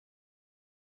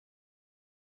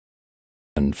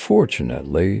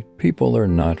Unfortunately, people are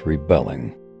not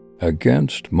rebelling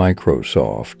against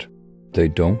Microsoft. They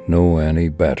don't know any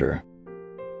better.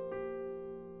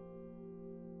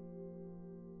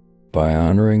 By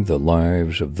honoring the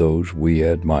lives of those we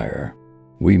admire,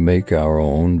 we make our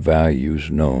own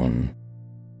values known.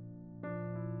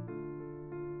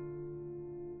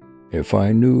 If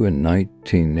I knew in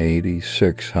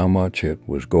 1986 how much it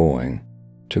was going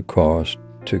to cost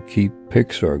to keep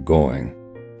Pixar going,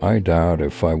 I doubt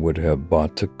if I would have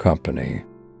bought the company.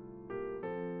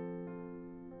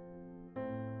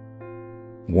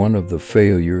 One of the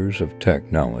failures of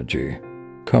technology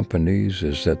companies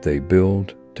is that they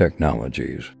build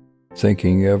technologies,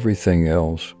 thinking everything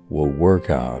else will work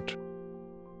out.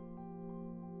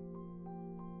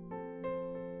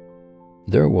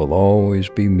 There will always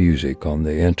be music on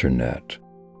the internet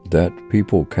that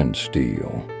people can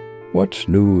steal. What's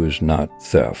new is not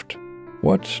theft.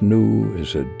 What's new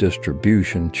is a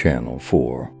distribution channel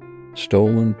for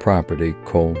stolen property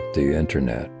called the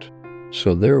internet.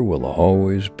 So there will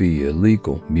always be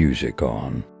illegal music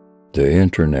on the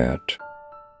internet.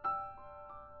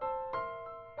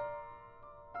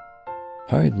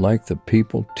 I'd like the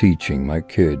people teaching my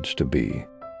kids to be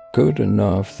good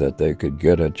enough that they could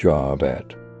get a job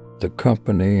at the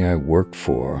company I work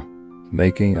for,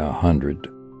 making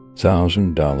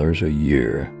 $100,000 a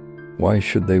year. Why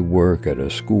should they work at a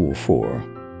school for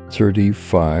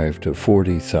 $35,000 to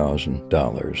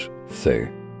 $40,000 if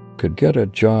they could get a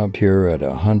job here at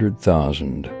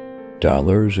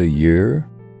 $100,000 a year?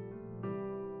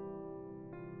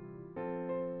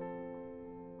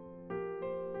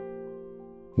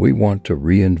 We want to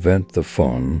reinvent the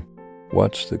phone.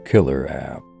 What's the killer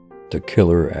app? The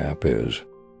killer app is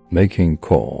making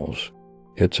calls.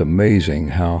 It's amazing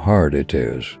how hard it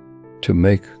is to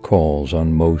make calls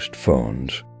on most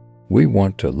phones. We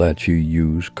want to let you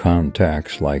use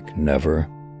contacts like never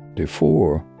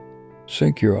before.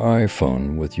 Sync your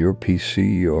iPhone with your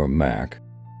PC or Mac.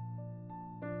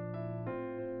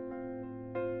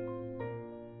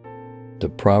 The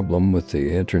problem with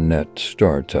the internet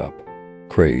startup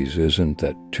craze isn't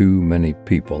that too many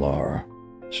people are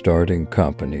starting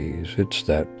companies, it's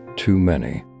that too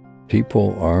many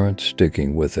people aren't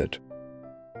sticking with it.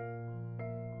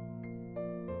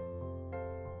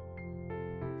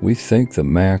 We think the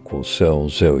Mac will sell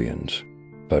zillions,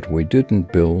 but we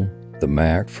didn't build the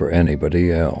Mac for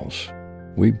anybody else.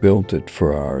 We built it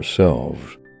for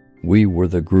ourselves. We were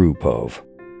the group of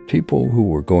people who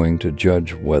were going to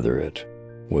judge whether it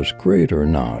was great or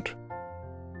not.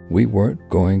 We weren't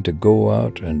going to go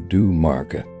out and do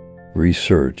market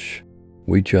research.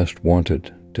 We just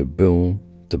wanted to build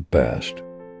the best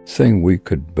thing we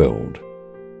could build.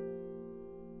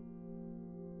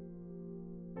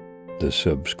 The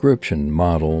subscription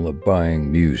model of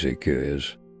buying music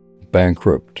is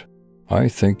bankrupt. I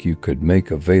think you could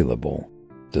make available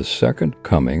the second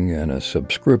coming in a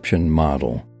subscription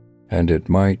model, and it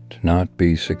might not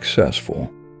be successful.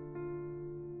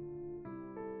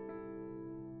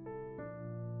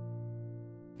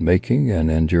 Making an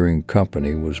enduring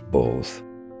company was both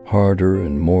harder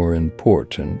and more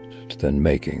important than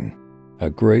making a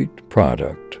great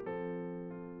product.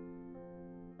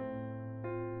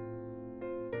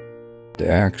 The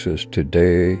axis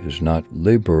today is not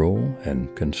liberal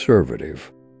and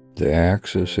conservative. The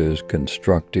axis is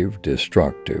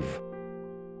constructive-destructive.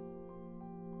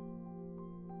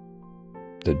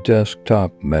 The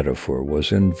desktop metaphor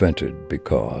was invented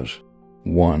because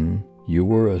 1. You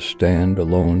were a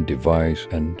standalone device,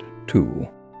 and 2.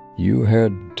 You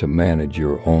had to manage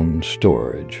your own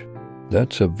storage.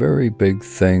 That's a very big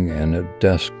thing in a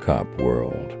desktop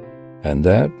world, and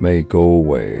that may go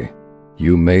away.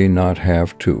 You may not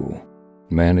have to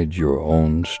manage your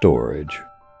own storage.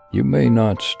 You may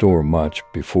not store much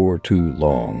before too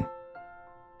long.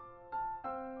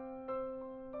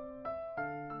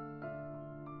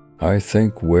 I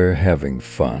think we're having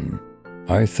fun.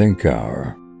 I think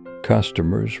our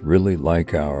customers really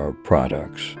like our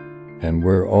products, and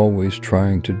we're always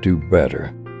trying to do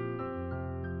better.